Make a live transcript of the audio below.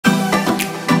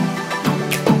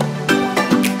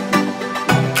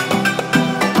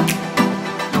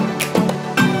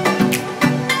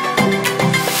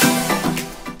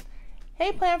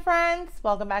plant friends,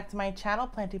 welcome back to my channel,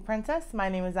 Planty Princess. My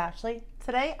name is Ashley.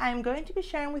 Today I'm going to be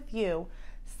sharing with you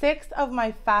 6 of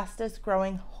my fastest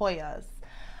growing Hoyas.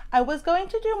 I was going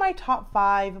to do my top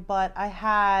 5, but I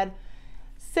had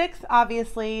 6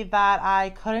 obviously that I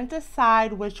couldn't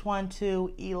decide which one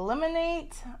to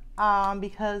eliminate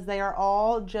because they are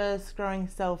all just growing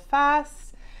so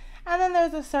fast. And then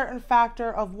there's a certain factor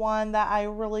of one that I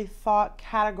really thought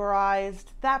categorized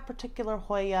that particular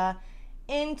Hoya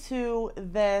into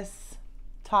this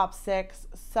top 6,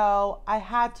 so I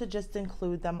had to just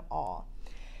include them all.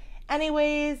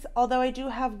 Anyways, although I do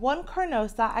have one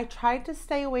carnosa, I tried to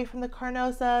stay away from the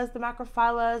carnosas, the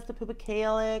macrophyllus, the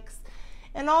pubicalyx,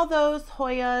 and all those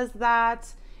Hoyas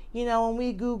that, you know, when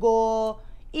we Google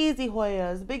easy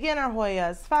Hoyas, beginner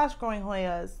Hoyas, fast growing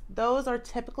Hoyas, those are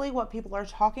typically what people are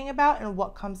talking about and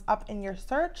what comes up in your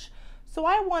search. So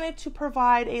I wanted to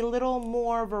provide a little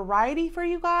more variety for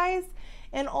you guys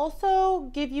and also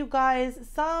give you guys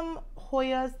some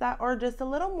Hoyas that are just a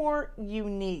little more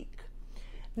unique.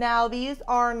 Now, these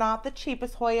are not the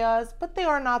cheapest Hoyas, but they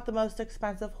are not the most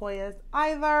expensive Hoyas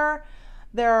either.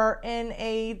 They're in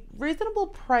a reasonable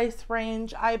price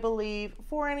range, I believe,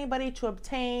 for anybody to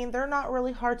obtain. They're not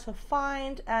really hard to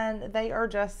find, and they are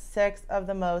just 6 of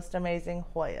the most amazing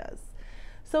Hoyas.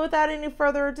 So without any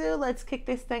further ado, let's kick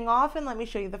this thing off and let me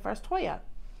show you the first Hoya.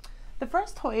 The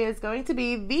first Hoya is going to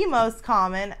be the most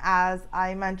common. As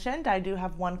I mentioned, I do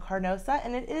have one carnosa,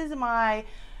 and it is my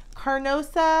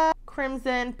Carnosa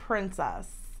Crimson Princess.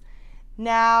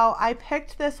 Now, I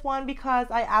picked this one because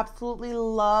I absolutely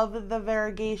love the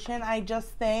variegation. I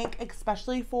just think,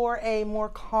 especially for a more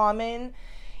common,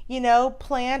 you know,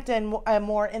 plant and a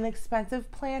more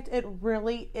inexpensive plant, it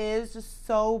really is just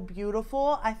so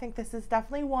beautiful. I think this is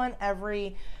definitely one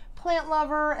every plant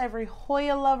lover, every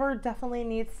Hoya lover definitely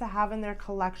needs to have in their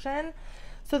collection.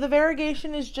 So the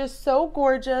variegation is just so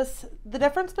gorgeous. The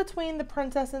difference between the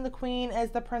princess and the queen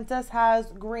is the princess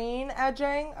has green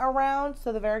edging around,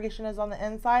 so the variegation is on the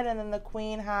inside, and then the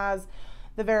queen has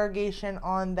the variegation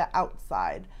on the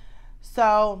outside.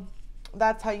 So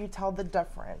that's how you tell the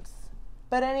difference.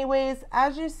 But anyways,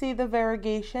 as you see, the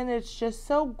variegation, it's just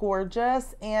so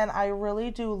gorgeous, and I really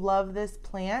do love this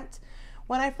plant.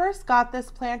 When I first got this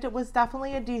plant, it was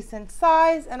definitely a decent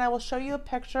size, and I will show you a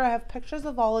picture. I have pictures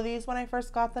of all of these when I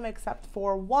first got them, except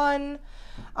for one.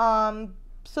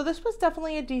 So this was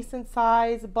definitely a decent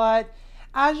size, but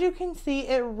as you can see,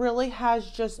 it really has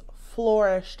just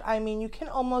flourished. I mean, you can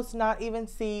almost not even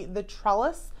see the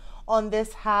trellis on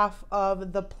this half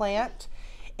of the plant.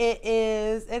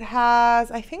 It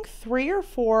has, I think, 3 or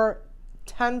 4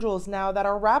 tendrils now that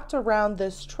are wrapped around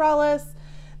this trellis.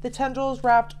 The tendrils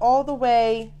wrapped all the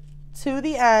way to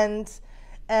the end,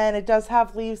 and it does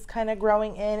have leaves kind of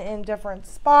growing in different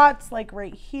spots. Like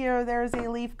right here, there's a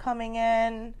leaf coming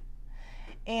in,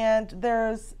 and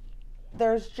there's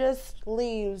just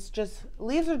leaves.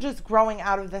 Leaves are just growing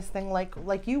out of this thing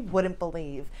like you wouldn't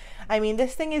believe. I mean,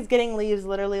 this thing is getting leaves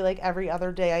literally like every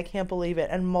other day. I can't believe it,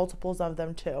 and multiples of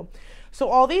them too. So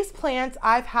all these plants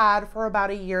I've had for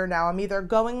about a year now. I'm either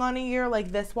going on a year,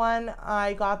 like this one.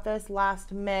 I got this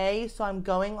last May, so I'm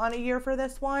going on a year for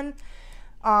this one.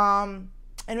 And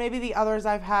maybe the others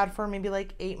I've had for maybe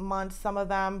like 8 months, some of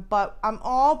them, but I'm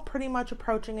all pretty much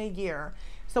approaching a year.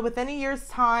 So within a year's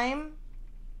time,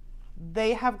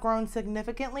 they have grown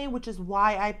significantly, which is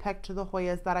why I picked the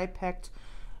Hoyas that I picked,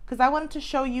 because I wanted to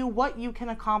show you what you can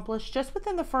accomplish just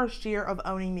within the first year of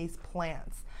owning these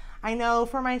plants. I know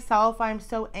for myself, I'm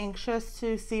so anxious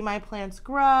to see my plants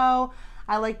grow.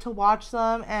 I like to watch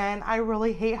them, and I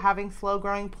really hate having slow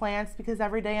growing plants because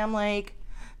every day I'm like,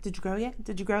 did you grow yet?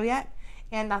 Did you grow yet?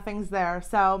 And nothing's there.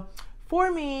 So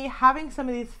for me, having some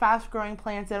of these fast growing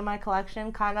plants in my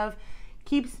collection kind of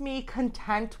keeps me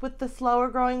content with the slower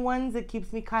growing ones. It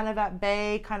keeps me kind of at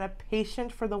bay, kind of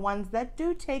patient for the ones that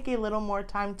do take a little more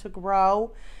time to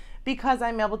grow, because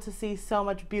I'm able to see so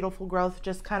much beautiful growth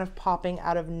just kind of popping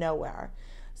out of nowhere.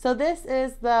 So this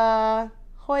is the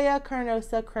Hoya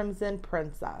Carnosa Crimson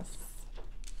Princess.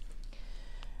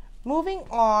 Moving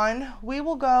on, we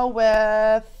will go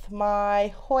with my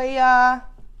Hoya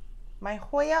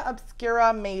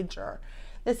Obscura Major.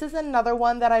 This is another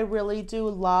one that I really do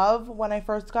love. When I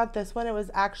first got this one, it was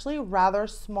actually rather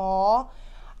small.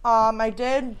 I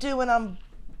did do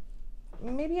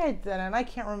maybe I didn't. I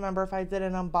can't remember if I did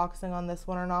an unboxing on this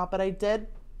one or not, but I did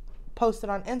post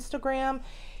it on Instagram,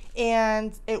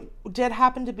 and it did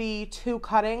happen to be 2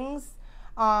 cuttings.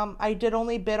 I did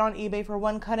only bid on eBay for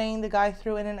 1 cutting. The guy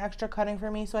threw in an extra cutting for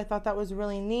me, so I thought that was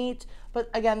really neat. But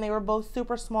again, they were both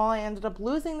super small. I ended up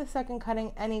losing the second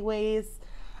cutting anyways.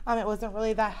 It wasn't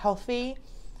really that healthy,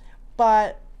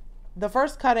 but the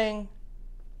first cutting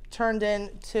turned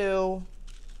into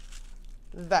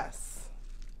this.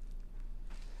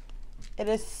 It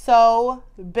is so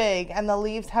big and the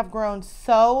leaves have grown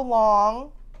so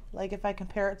long. Like if I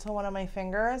compare it to one of my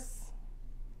fingers,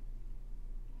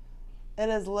 it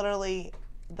is literally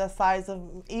the size of,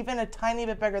 even a tiny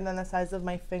bit bigger than the size of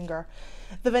my finger.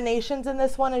 The venations in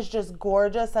this one is just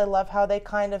gorgeous. I love how they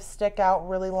kind of stick out,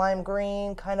 really lime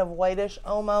green, kind of whitish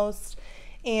almost.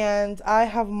 And I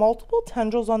have multiple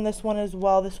tendrils on this one as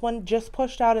well. This one just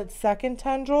pushed out its second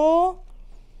tendril.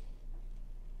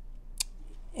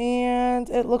 And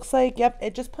it looks like, yep,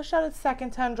 it just pushed out its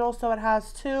second tendril. So it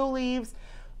has 2 leaves,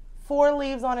 4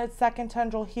 leaves on its second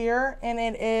tendril here. And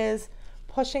it is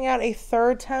pushing out a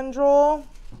third tendril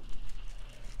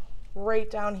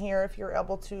right down here, if you're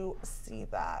able to see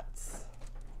that,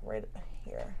 right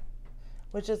here,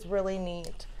 which is really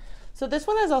neat. So this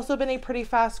one has also been a pretty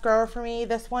fast grower for me.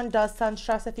 This one does sun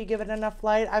stress if you give it enough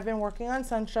light. I've been working on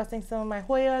sun stressing some of my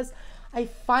Hoyas. I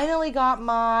finally got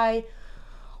my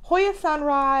Hoya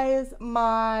Sunrise,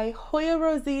 my Hoya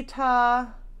Rosita,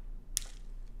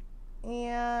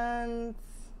 and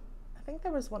I think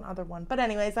there was one other one. But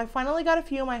anyways, I finally got a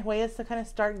few of my Hoyas to kind of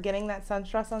start getting that sun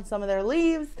stress on some of their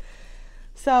leaves.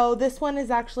 So this one is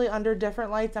actually under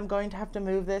different lights. I'm going to have to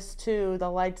move this to the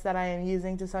lights that I am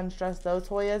using to sun stress those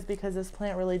Hoyas, because this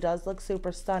plant really does look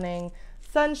super stunning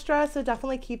sun stress. So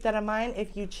definitely keep that in mind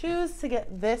if you choose to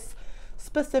get this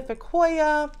specific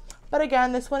Hoya. But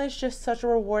again, this one is just such a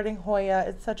rewarding Hoya.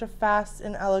 It's such a fast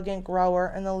and elegant grower,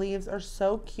 and the leaves are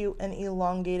so cute and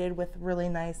elongated with really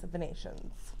nice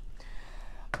venations.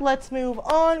 Let's move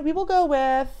on. We will go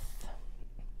with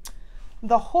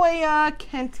the Hoya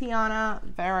Kentiana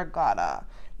Variegata.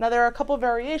 Now there are a couple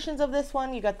variations of this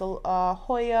one. You got the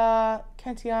Hoya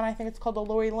Kentiana, I think it's called the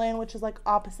Lori Lynn, which is like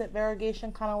opposite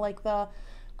variegation, kind of like the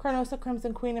Carnosa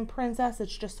Crimson Queen and Princess.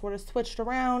 It's just sort of switched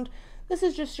around. This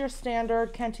is just your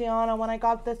standard Kentiana. When I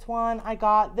got this one, I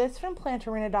got this from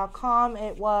plantarina.com.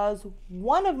 It was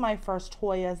one of my first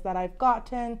Hoyas that I've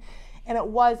gotten, and it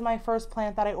was my first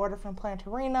plant that I ordered from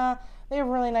Plantarina. They have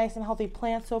really nice and healthy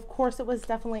plants, so of course it was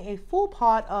definitely a full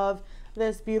pot of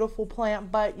this beautiful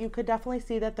plant, but you could definitely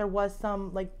see that there was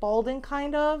some like balding,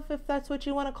 kind of, if that's what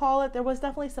you want to call it. There was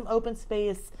definitely some open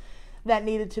space that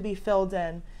needed to be filled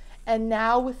in. And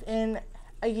now within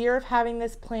a year of having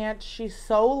this plant, she's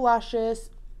so luscious.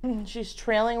 She's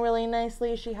trailing really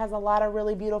nicely. She has a lot of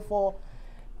really beautiful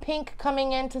pink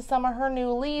coming into some of her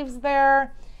new leaves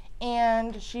there.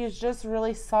 And she's just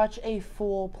really such a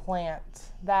full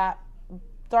plant. That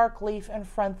dark leaf in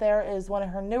front there is one of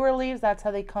her newer leaves. That's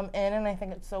how they come in, and I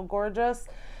think it's so gorgeous.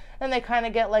 And they kind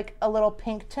of get like a little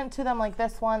pink tint to them, like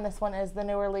this one. This one is the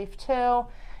newer leaf too.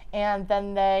 And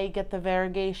then they get the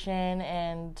variegation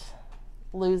and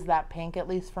lose that pink, at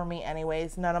least for me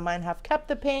anyways. None of mine have kept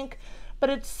the pink, but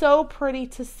it's so pretty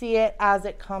to see it as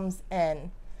it comes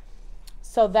in.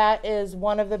 So that is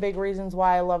one of the big reasons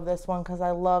why I love this one, because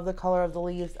I love the color of the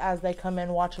leaves as they come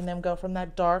in, watching them go from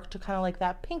that dark to kind of like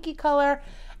that pinky color,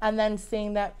 and then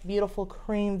seeing that beautiful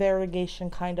cream variegation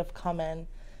kind of come in.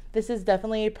 This is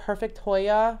definitely a perfect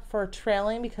Hoya for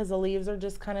trailing, because the leaves are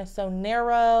just kind of so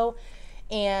narrow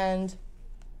and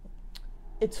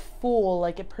it's full.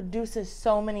 Like, it produces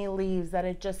so many leaves that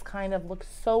it just kind of looks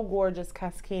so gorgeous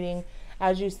cascading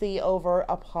as you see over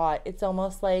a pot. It's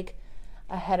almost like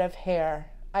a head of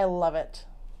hair. I love it.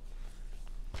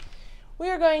 We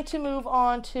are going to move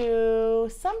on to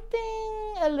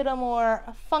something a little more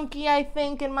funky, I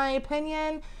think, in my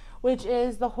opinion, which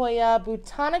is the Hoya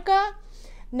Botanica.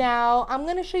 Now, I'm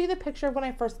going to show you the picture of when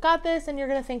I first got this, and you're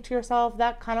going to think to yourself,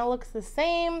 that kind of looks the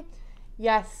same.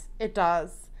 Yes, it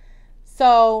does.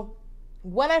 So,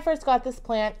 when I first got this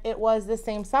plant, it was the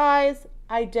same size.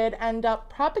 I did end up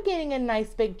propagating a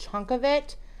nice big chunk of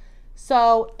it.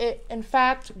 So it in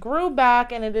fact grew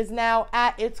back, and it is now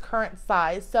at its current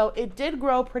size. So it did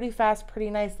grow pretty fast, pretty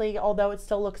nicely, although it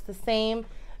still looks the same.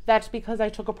 That's because I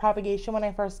took a propagation when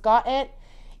I first got it,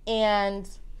 and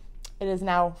it is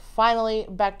now finally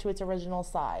back to its original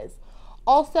size.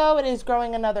 Also, it is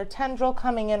growing another tendril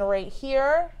coming in right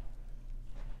here.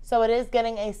 So it is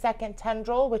getting a second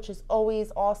tendril, which is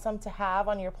always awesome to have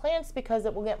on your plants because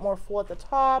it will get more full at the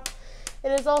top.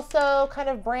 It is also kind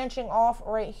of branching off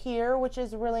right here, which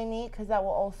is really neat because that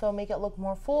will also make it look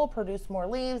more full, produce more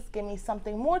leaves, give me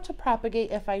something more to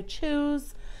propagate if I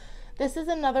choose. This is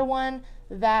another one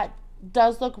that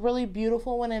does look really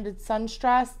beautiful when it is sun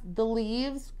stressed. The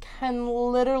leaves can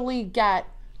literally get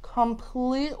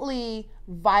completely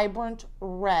vibrant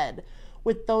red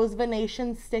with those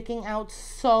venations sticking out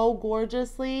so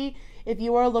gorgeously. If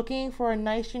you are looking for a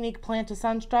nice, unique plant to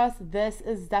sun stress, this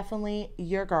is definitely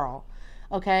your girl,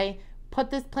 okay?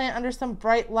 Put this plant under some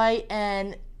bright light,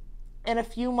 and in a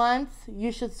few months,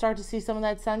 you should start to see some of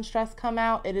that sun stress come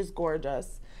out. It is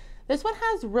gorgeous. This one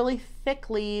has really thick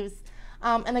leaves.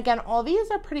 And again, all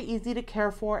these are pretty easy to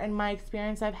care for. In my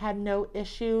experience, I've had no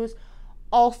issues.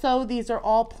 Also, these are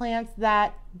all plants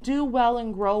that do well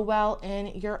and grow well in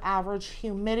your average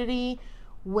humidity,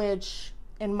 which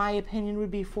in my opinion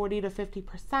would be 40 to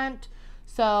 50%.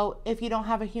 So if you don't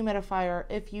have a humidifier,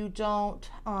 if you don't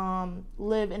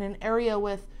live in an area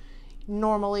with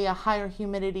normally a higher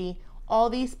humidity, all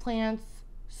these plants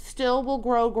still will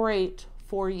grow great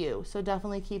for you. So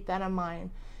definitely keep that in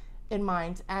mind.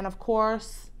 And of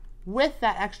course, with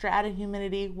that extra added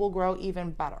humidity, will grow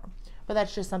even better. But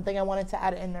that's just something I wanted to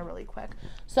add in there really quick.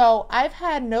 So I've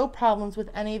had no problems with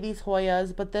any of these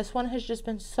Hoyas, but this one has just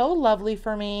been so lovely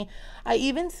for me. I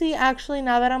even see, actually,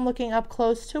 now that I'm looking up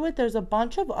close to it, there's a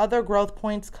bunch of other growth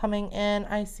points coming in.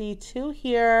 I see 2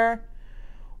 here,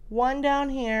 1 down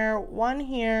here, 1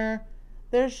 here.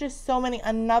 There's just so many.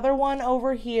 Another one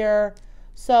over here.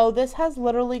 So this has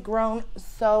literally grown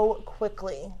so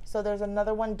quickly. So there's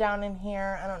another one down in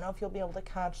here. I don't know if you'll be able to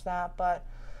catch that, but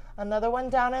another one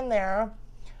down in there.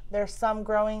 There's some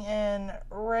growing in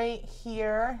right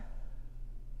here.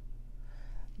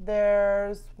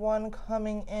 There's one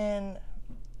coming in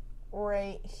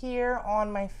right here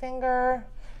on my finger.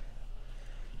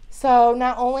 So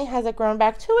not only has it grown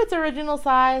back to its original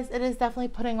size, it is definitely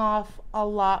putting off a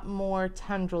lot more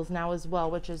tendrils now as well,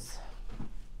 which is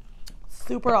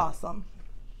super awesome.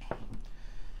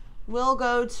 We'll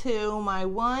go to my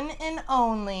one and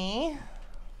only.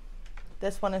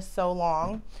 This one is so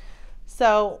long.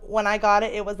 So when I got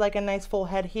it, it was like a nice full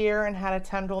head here and had a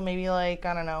tendril maybe like,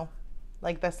 I don't know,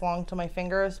 like this long to my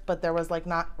fingers, but there was like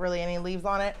not really any leaves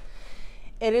on it.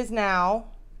 It is now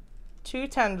 2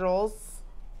 tendrils.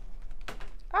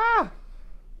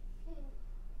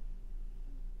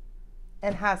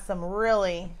 And has some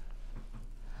really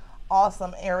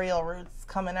awesome aerial roots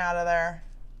coming out of there.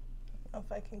 I don't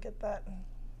know if I can get that.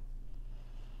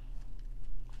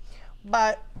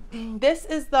 But this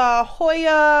is the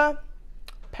Hoya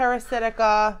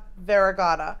parasitica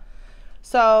variegata.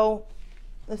 So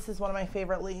this is one of my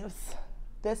favorite leaves.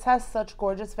 This has such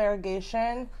gorgeous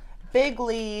variegation, big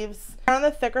leaves. They're on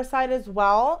the thicker side as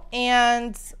well.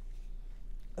 And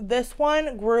this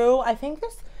one grew, I think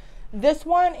this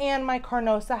one and my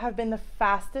Carnosa have been the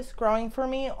fastest growing for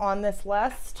me on this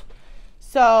list.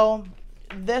 So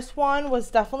this one was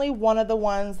definitely one of the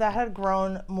ones that had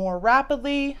grown more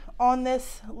rapidly on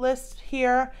this list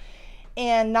here.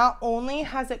 And not only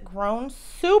has it grown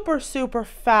super, super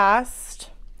fast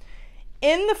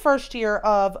in the first year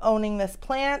of owning this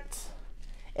plant,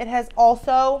 it has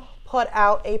also put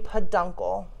out a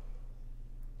peduncle.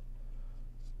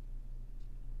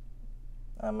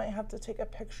 I might have to take a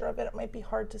picture of it. It might be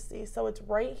hard to see. So it's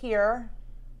right here.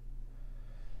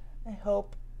 I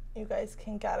hope you guys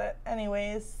can get it.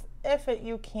 Anyways, if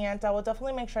you can't, I will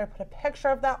definitely make sure I put a picture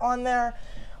of that on there.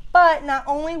 But not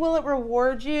only will it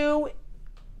reward you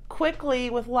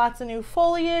quickly with lots of new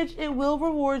foliage, it will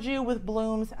reward you with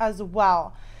blooms as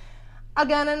well.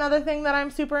 Again, another thing that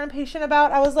I'm super impatient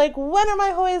about, I was like, when are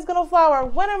my Hoyas gonna flower?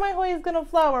 When are my Hoyas gonna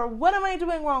flower? What am I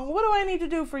doing wrong? What do I need to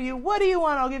do for you? What do you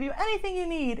want? I'll give you anything you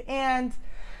need. And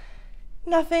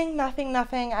nothing.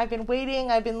 I've been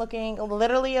waiting. I've been looking,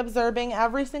 literally observing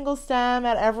every single stem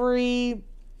at every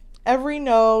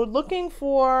node, looking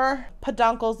for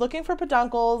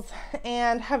peduncles,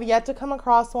 and have yet to come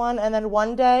across one. And then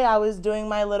one day I was doing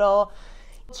my little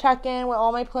check-in with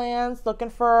all my plants, looking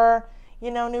for, you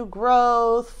know, new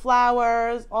growth,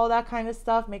 flowers, all that kind of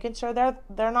stuff, making sure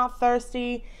they're not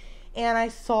thirsty. And I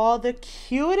saw the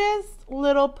cutest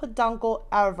little peduncle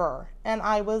ever. And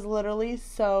I was literally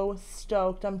so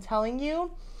stoked. I'm telling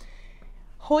you,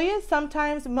 Hoyas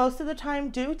sometimes, most of the time,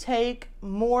 do take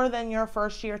more than your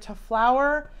first year to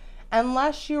flower,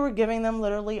 unless you were giving them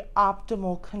literally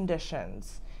optimal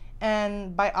conditions.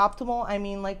 And by optimal, I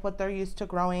mean like what they're used to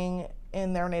growing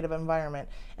in their native environment.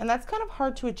 And that's kind of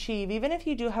hard to achieve. Even if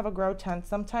you do have a grow tent,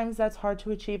 sometimes that's hard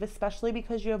to achieve, especially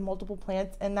because you have multiple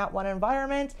plants in that one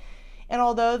environment. And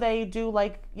although they do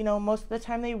like, you know, most of the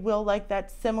time they will like that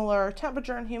similar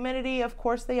temperature and humidity, of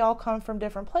course they all come from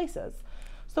different places.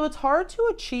 So it's hard to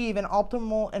achieve an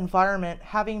optimal environment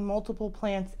having multiple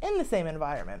plants in the same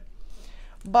environment.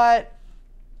 But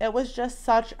it was just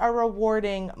such a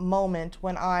rewarding moment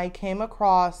when I came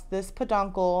across this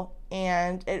peduncle,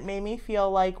 and it made me feel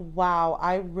like, wow,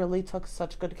 I really took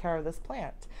such good care of this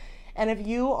plant. And if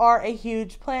you are a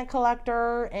huge plant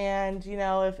collector, and you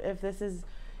know, if this is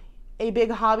a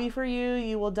big hobby for you,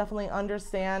 you will definitely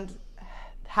understand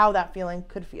how that feeling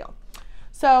could feel.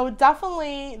 So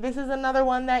definitely, this is another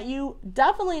one that you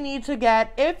definitely need to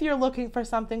get if you're looking for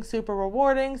something super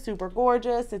rewarding, super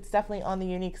gorgeous. It's definitely on the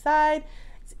unique side.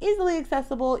 It's easily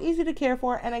accessible, easy to care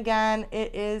for, and again,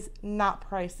 it is not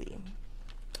pricey.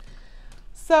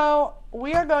 So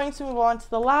we are going to move on to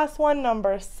the last one,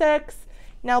 number 6.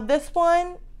 Now this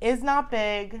one is not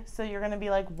big, so you're going to be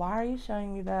like, why are you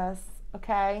showing me this?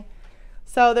 Okay.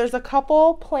 So there's a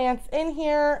couple plants in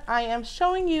here. I am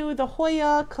showing you the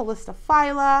Hoya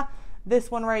calistophylla.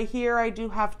 This one right here, I do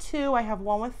have 2. I have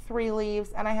one with 3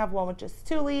 leaves and I have one with just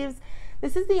 2 leaves.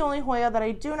 This is the only Hoya that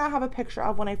I do not have a picture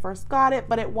of when I first got it,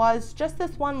 but it was just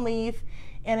this one leaf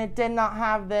and it did not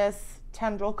have this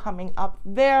tendril coming up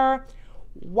there.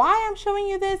 Why I'm showing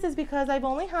you this is because I've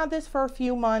only had this for a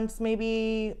few months,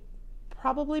 maybe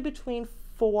probably between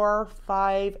 4,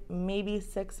 5, maybe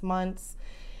 6 months.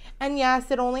 And yes,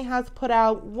 it only has put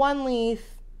out 1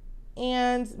 leaf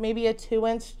and maybe a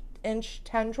 2-inch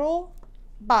tendril,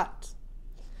 but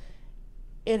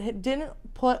it didn't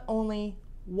put only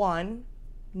 1,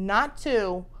 not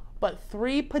 2, but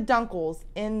 3 peduncles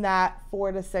in that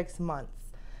 4 to 6 months.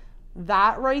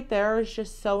 That right there is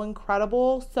just so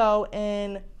incredible. So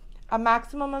in a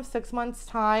maximum of 6 months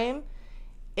time,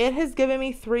 it has given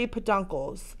me 3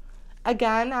 peduncles.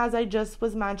 Again, as I just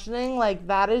was mentioning, like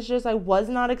that is just, I was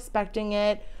not expecting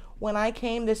it. When I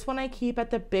came, this one I keep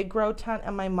at the big grow tent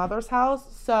at my mother's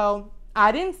house. So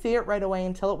I didn't see it right away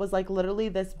until it was like literally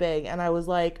this big. And I was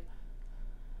like,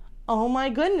 oh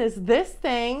my goodness, this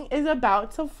thing is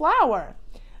about to flower.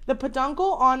 The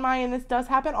peduncle on my, and this does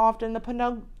happen often, the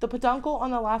peduncle on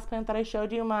the last plant that I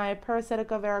showed you, my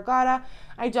Parasitica variegata,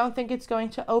 I don't think it's going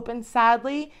to open,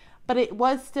 sadly. But it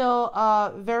was still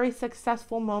a very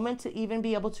successful moment to even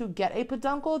be able to get a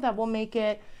peduncle that will make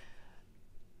it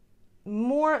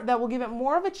more, that will give it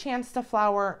more of a chance to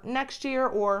flower next year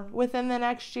or within the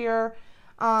next year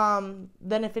than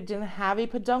if it didn't have a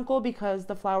peduncle, because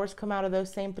the flowers come out of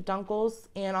those same peduncles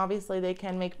and obviously they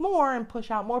can make more and push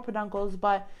out more peduncles,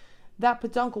 but that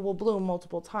peduncle will bloom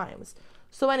multiple times.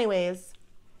 So anyways,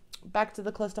 back to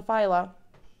the calistophylla.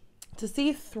 To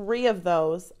see 3 of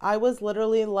those, I was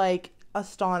literally like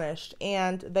astonished,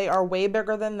 and they are way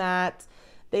bigger than that.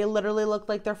 They literally look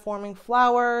like they're forming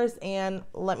flowers, and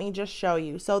let me just show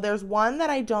you. So there's one that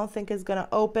I don't think is going to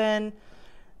open.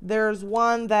 There's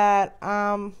one that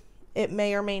it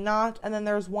may or may not, and then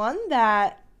there's one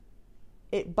that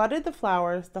it budded the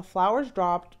flowers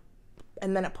dropped,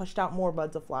 and then it pushed out more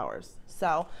buds of flowers.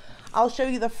 So I'll show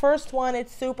you the first one.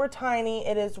 It's super tiny.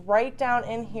 It is right down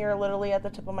in here, literally at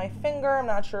the tip of my finger. I'm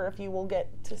not sure if you will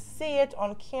get to see it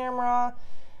on camera.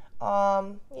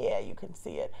 Yeah, you can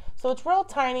see it. So it's real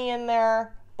tiny in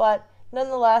there, but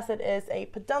nonetheless, it is a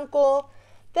peduncle.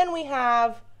 Then we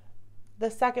have the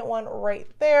second one right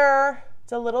there.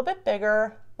 It's a little bit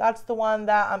bigger. That's the one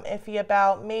that I'm iffy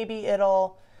about. Maybe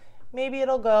it'll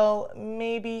go,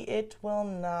 maybe it will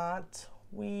not.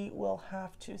 We will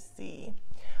have to see.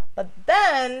 But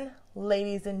then,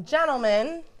 ladies and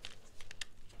gentlemen,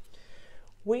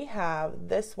 we have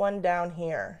this one down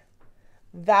here.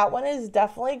 That one is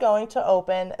definitely going to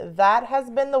open. That has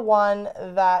been the one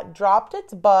that dropped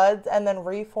its buds and then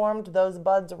reformed those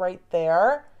buds right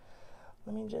there.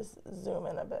 Let me just zoom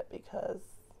in a bit because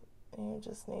you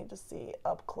just need to see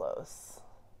up close.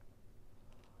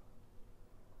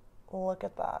 Look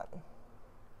at that.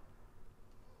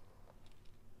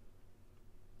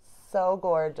 So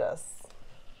gorgeous.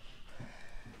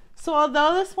 So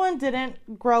although this one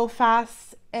didn't grow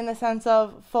fast in the sense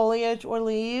of foliage or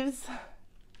leaves,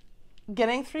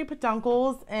 getting 3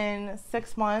 peduncles in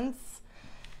 6 months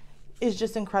is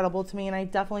just incredible to me, and I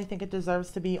definitely think it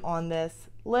deserves to be on this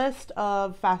list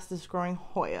of fastest growing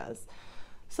Hoyas.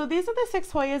 So these are the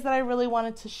 6 Hoyas that I really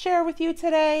wanted to share with you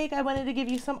today. I wanted to give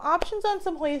you some options on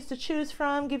some Hoyas to choose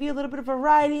from, give you a little bit of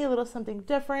variety, a little something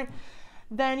different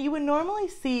than you would normally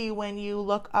see when you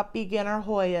look up beginner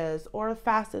Hoyas or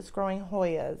fastest growing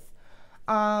Hoyas.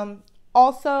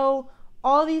 Also,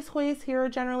 all these Hoyas here are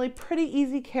generally pretty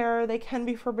easy care. They can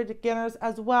be for beginners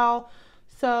as well.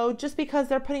 So just because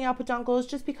they're putting out peduncles,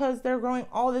 just because they're growing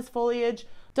all this foliage,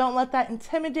 don't let that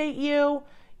intimidate you.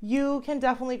 You can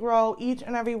definitely grow each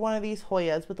and every one of these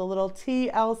Hoyas with a little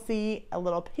TLC, a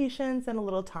little patience, and a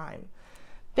little time.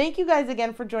 Thank you guys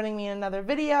again for joining me in another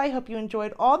video. I hope you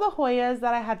enjoyed all the Hoyas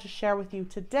that I had to share with you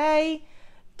today.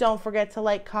 Don't forget to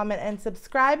like, comment, and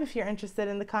subscribe if you're interested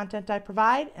in the content I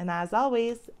provide. And as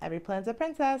always, every plant's a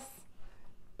princess.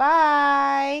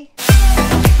 Bye!